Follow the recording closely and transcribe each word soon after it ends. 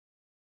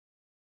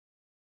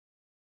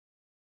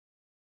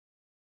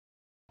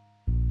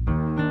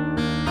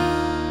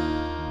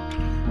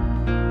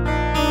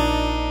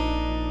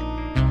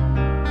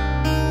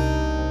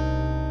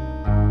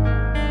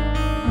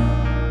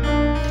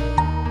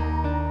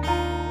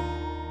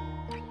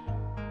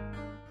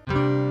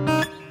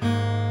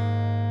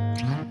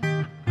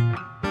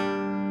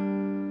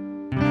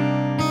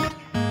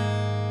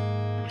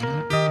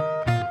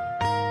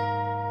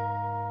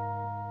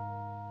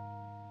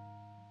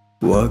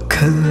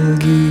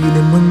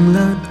wakalgina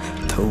manglan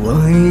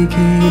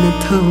tawaigina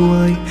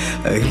tawai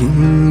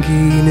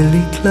ahingina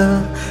likla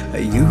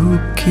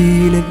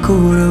ayukina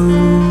korau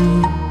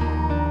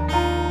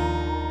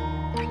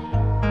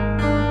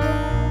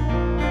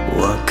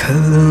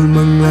wakal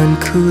manglan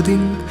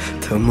kuding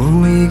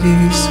tamoigi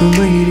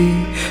sumairi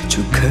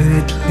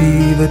chukatli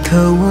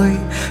batawai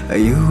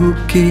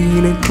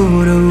ayukina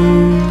korau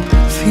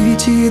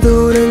fiji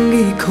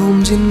dorangi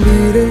khomjin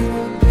bire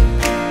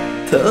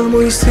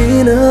Thamoi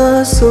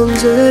sina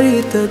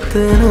somjari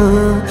tatana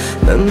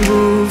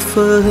nangbu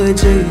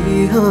fajai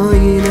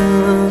haina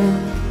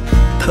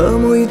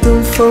Thamoi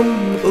tumfam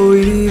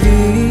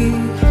oirivi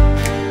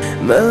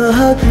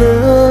mahakna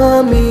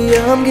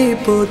miyamgi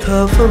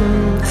pothafam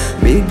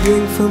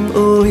migyengfam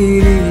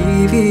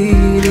oirivi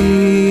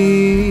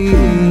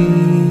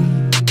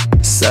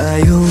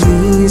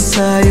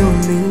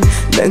sayoni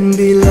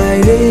nangdi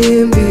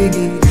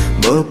lairembigi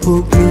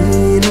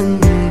mapukni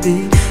nangdi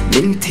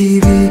Ning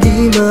TV gi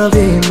ma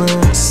ve ma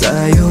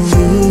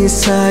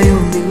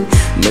sayoni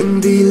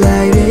nangdi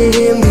lai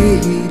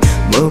remi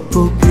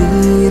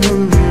mapukni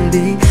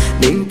nangdi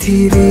Ning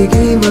TV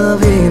gi ma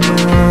ve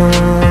ma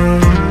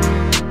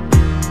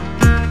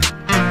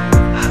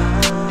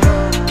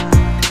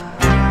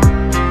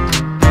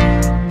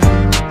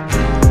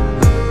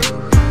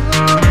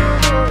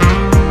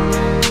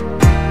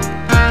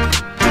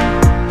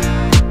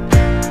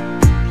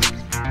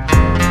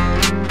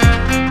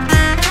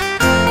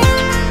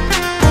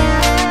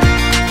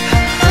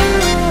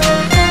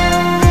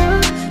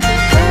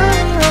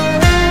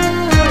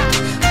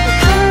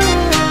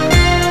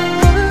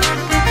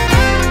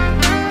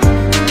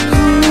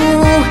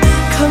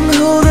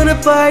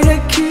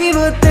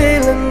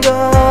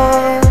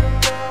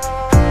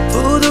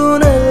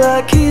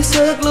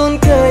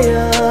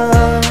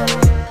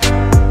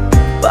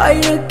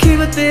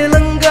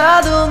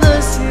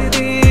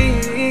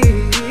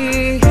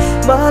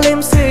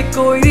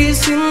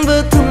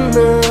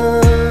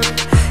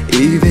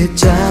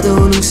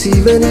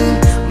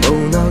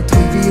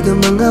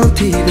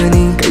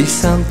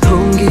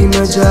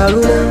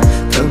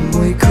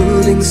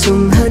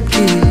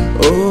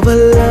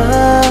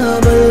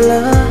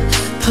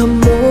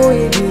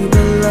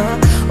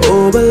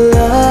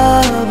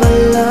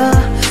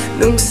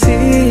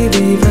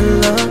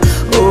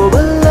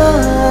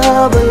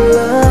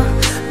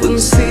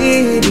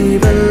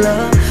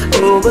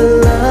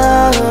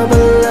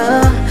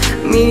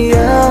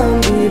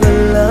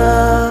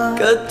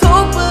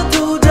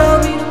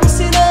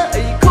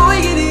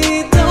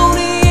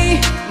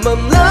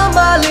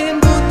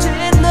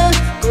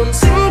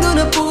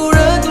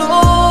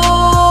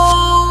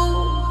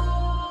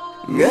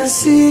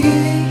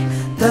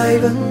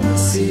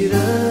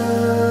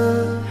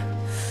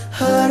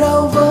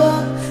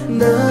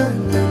Haraobana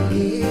Nang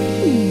Gi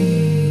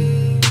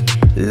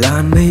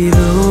Lan mây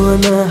đô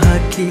na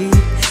haki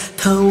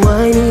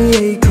thawai ni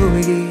ai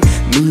khoi gi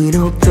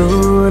minop to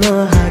na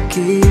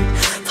haki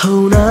thau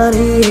na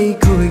ni ai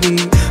khoi gi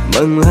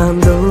mang lam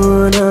do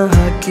na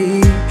haki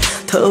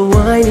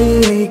thawai ni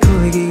ai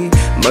khoi gi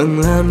mang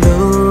lam do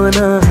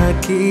na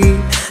haki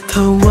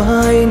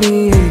thawai ni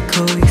ai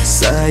khoi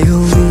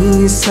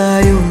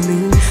sayoni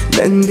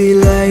nangdi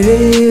lai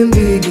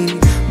rembi gi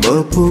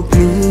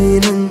mapukni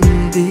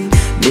nangdi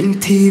Ning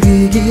TV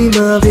gi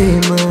ma ve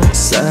ma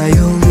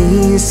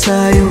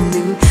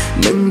sayoni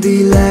nangdi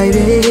lai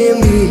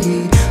rembi gi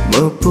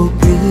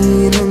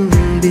mapukni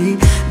nangdi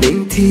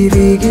Ning TV